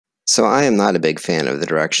So I am not a big fan of the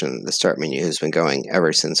direction the Start menu has been going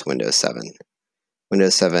ever since Windows 7.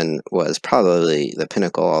 Windows 7 was probably the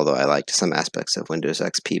pinnacle, although I liked some aspects of Windows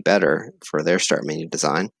XP better for their Start menu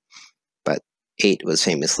design. But 8 was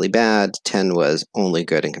famously bad, 10 was only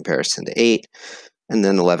good in comparison to 8, and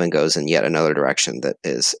then 11 goes in yet another direction that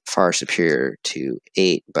is far superior to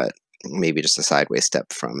 8, but maybe just a sideways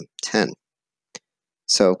step from 10.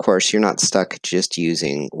 So of course you're not stuck just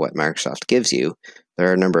using what Microsoft gives you. There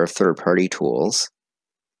are a number of third-party tools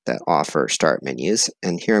that offer start menus,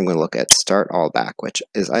 and here I'm going to look at StartAllBack, which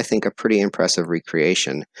is, I think, a pretty impressive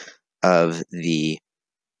recreation of the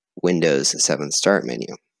Windows 7 start menu.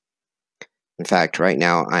 In fact, right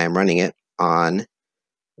now I am running it on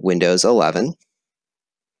Windows 11,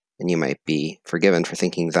 and you might be forgiven for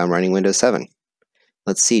thinking that I'm running Windows 7.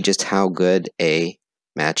 Let's see just how good a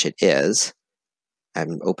match it is.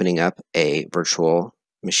 I'm opening up a virtual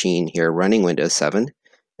machine here running Windows 7,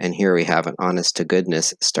 and here we have an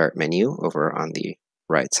honest-to-goodness start menu over on the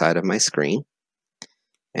right side of my screen.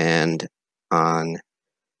 And on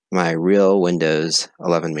my real Windows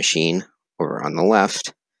 11 machine over on the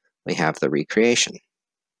left, we have the recreation.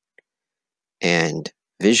 And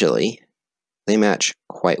visually, they match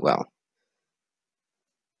quite well.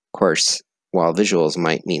 Of course, while visuals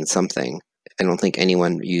might mean something, I don't think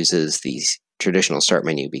anyone uses these traditional start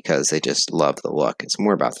menu because they just love the look. It's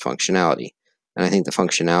more about the functionality. And I think the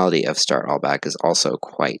functionality of StartAllBack is also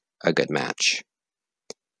quite a good match.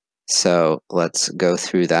 So let's go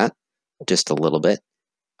through that just a little bit.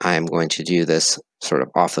 I'm going to do this sort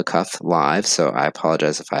of off the cuff live, so I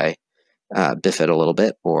apologize if I biff it a little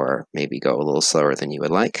bit or maybe go a little slower than you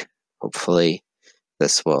would like. Hopefully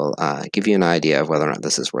this will give you an idea of whether or not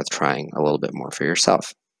this is worth trying a little bit more for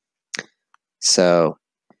yourself. So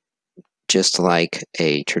just like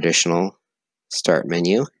a traditional start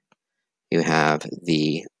menu, you have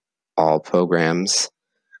the All Programs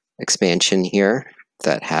expansion here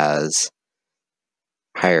that has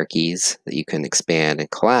hierarchies that you can expand and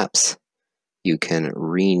collapse. You can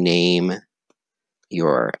rename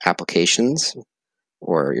your applications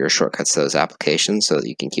or your shortcuts to those applications so that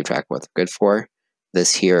you can keep track of what they're good for.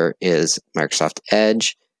 This here is Microsoft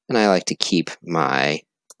Edge, and I like to keep my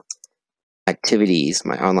activities,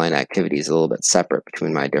 my online activities, a little bit separate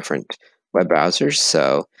between my different web browsers.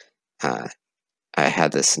 So I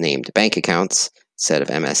had this named Bank Accounts instead of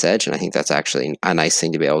MS Edge, and I think that's actually a nice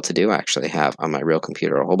thing to be able to do. I actually have on my real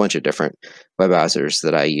computer a whole bunch of different web browsers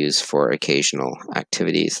that I use for occasional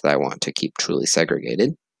activities that I want to keep truly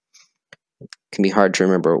segregated. It can be hard to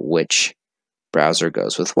remember which browser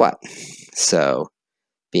goes with what, so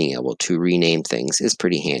being able to rename things is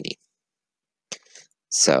pretty handy.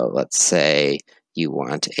 So let's say you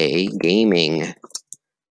want a gaming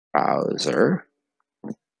browser.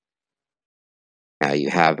 Now you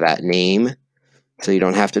have that name, so you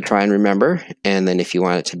don't have to try and remember. And then if you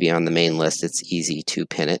want it to be on the main list, it's easy to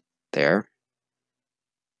pin it there,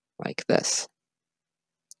 like this,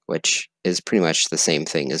 which is pretty much the same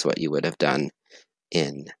thing as what you would have done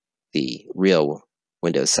in the real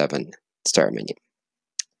Windows 7 start menu.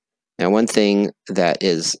 Now, one thing that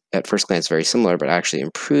is at first glance very similar, but actually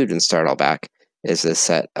improved in StartAllBack, is this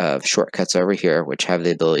set of shortcuts over here, which have the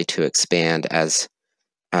ability to expand as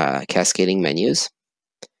cascading menus.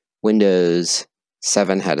 Windows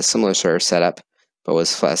 7 had a similar sort of setup, but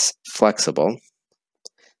was less flexible.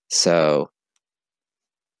 So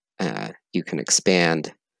you can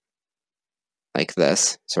expand like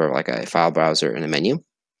this, sort of like a file browser in a menu,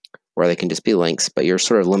 or they can just be links, but you're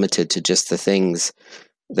sort of limited to just the things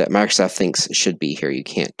that Microsoft thinks should be here. You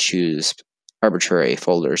can't choose arbitrary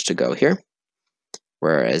folders to go here,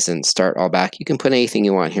 whereas in StartAllBack, you can put anything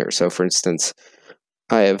you want here. So for instance,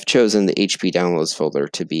 I have chosen the HP Downloads folder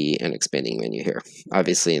to be an expanding menu here.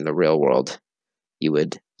 Obviously, in the real world, you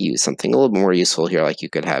would use something a little more useful here, like you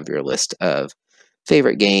could have your list of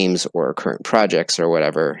favorite games or current projects or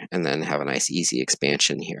whatever, and then have a nice easy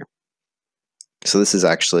expansion here. So this is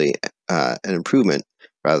actually an improvement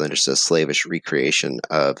rather than just a slavish recreation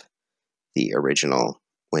of the original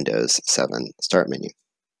Windows 7 start menu.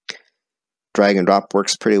 Drag and drop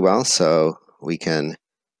works pretty well, so we can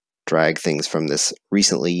drag things from this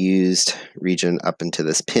recently used region up into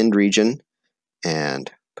this pinned region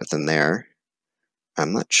and put them there.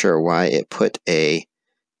 I'm not sure why it put a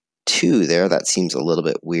 2 there. That seems a little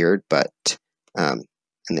bit weird, but in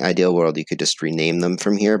the ideal world you could just rename them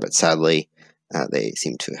from here, but sadly they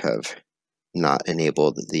seem to have not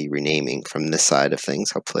enabled the renaming from this side of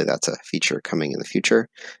things. Hopefully that's a feature coming in the future.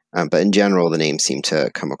 But in general, the names seem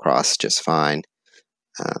to come across just fine.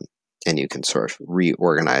 And you can sort of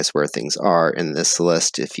reorganize where things are in this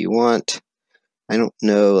list if you want. I don't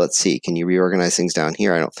know, let's see, can you reorganize things down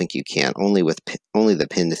here? I don't think you can. Only the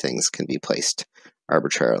pinned things can be placed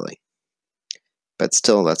arbitrarily. But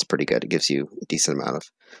still, that's pretty good. It gives you a decent amount of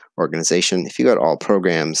organization. If you go to all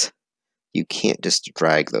programs, you can't just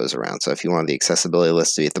drag those around. So if you want the accessibility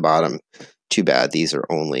list to be at the bottom, too bad, these are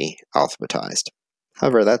only alphabetized.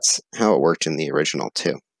 However, that's how it worked in the original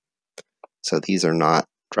too. So these are not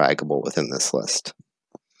draggable within this list.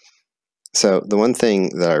 So the one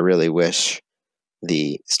thing that I really wish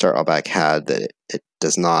the StartAllBack had that it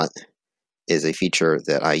does not is a feature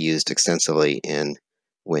that I used extensively in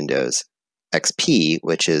Windows XP,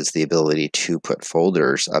 which is the ability to put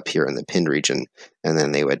folders up here in the pinned region, and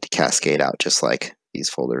then they would cascade out just like these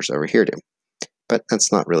folders over here do. But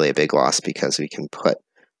that's not really a big loss because we can put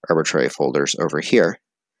arbitrary folders over here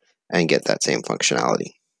and get that same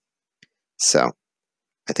functionality. So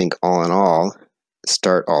I think all in all,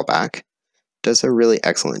 StartAllBack does a really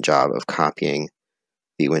excellent job of copying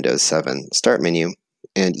the Windows 7 Start menu,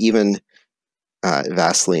 and even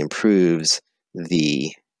vastly improves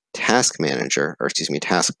the task manager, or excuse me,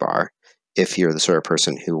 taskbar, if you're the sort of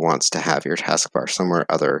person who wants to have your taskbar somewhere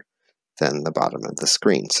other than the bottom of the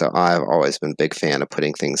screen. So I've always been a big fan of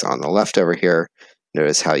putting things on the left over here.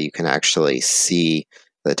 Notice how you can actually see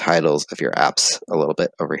the titles of your apps a little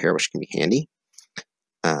bit over here, which can be handy.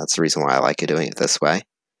 That's the reason why I like doing it this way.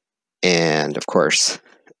 And of course,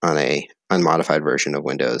 on a unmodified version of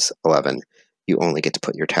Windows 11, you only get to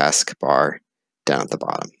put your taskbar down at the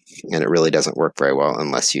bottom. And it really doesn't work very well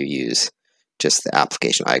unless you use just the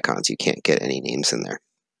application icons. You can't get any names in there.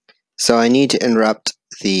 So I need to interrupt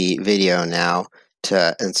the video now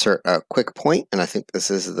to insert a quick point, and I think this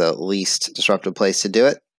is the least disruptive place to do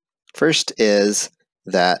it. First is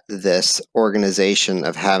that this organization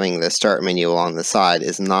of having the start menu along the side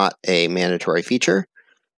is not a mandatory feature.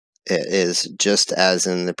 It is just as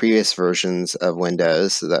in the previous versions of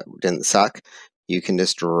Windows that didn't suck. You can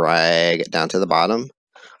just drag it down to the bottom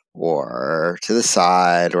or to the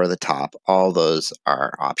side or the top. All those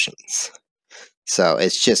are options. So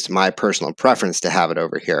it's just my personal preference to have it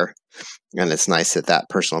over here, and it's nice that that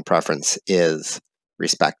personal preference is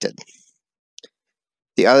respected.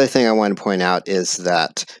 The other thing I want to point out is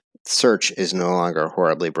that search is no longer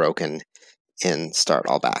horribly broken in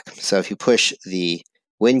StartAllBack. So if you push the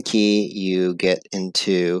Win key, you get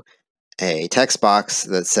into a text box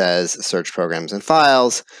that says search programs and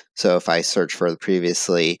files. So if I search for the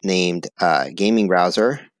previously named gaming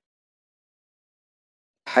browser,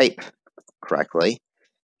 type correctly,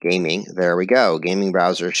 gaming, there we go, gaming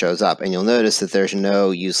browser shows up, and you'll notice that there's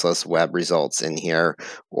no useless web results in here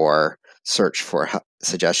or search for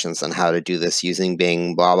suggestions on how to do this using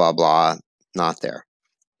Bing, blah, blah, blah, not there.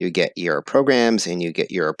 You get your programs and you get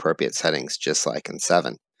your appropriate settings just like in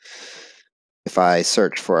 7. If I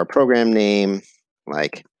search for a program name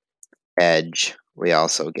like Edge, we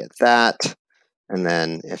also get that. And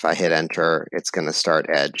then if I hit enter, it's going to start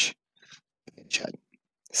Edge.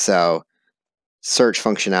 So search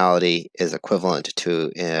functionality is equivalent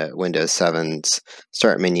to Windows 7's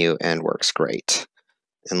start menu and works great.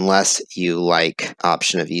 Unless you like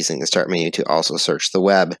option of using the start menu to also search the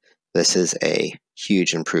web, this is a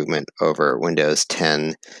huge improvement over Windows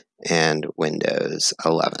 10 and Windows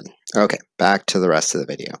 11. Okay, back to the rest of the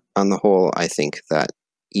video. On the whole, I think that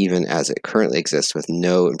even as it currently exists with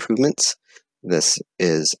no improvements, this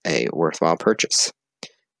is a worthwhile purchase.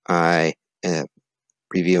 I am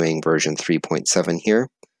reviewing version 3.7 here,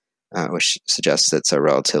 which suggests it's a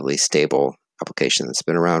relatively stable application that's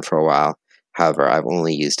been around for a while. However, I've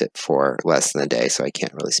only used it for less than a day, so I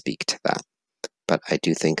can't really speak to that. But I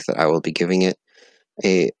do think that I will be giving it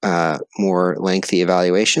a more lengthy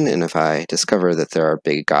evaluation, and if I discover that there are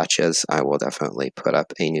big gotchas, I will definitely put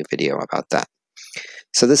up a new video about that.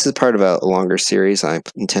 So this is part of a longer series I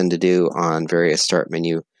intend to do on various start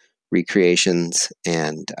menu recreations,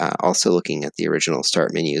 and also looking at the original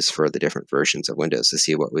start menus for the different versions of Windows to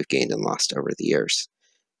see what we've gained and lost over the years.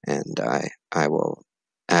 And I will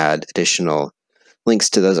add additional links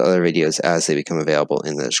to those other videos as they become available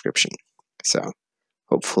in the description. So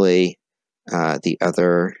hopefully the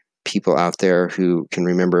other people out there who can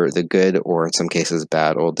remember the good, or in some cases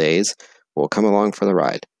bad, old days will come along for the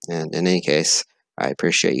ride. And in any case, I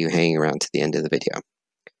appreciate you hanging around to the end of the video.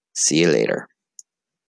 See you later.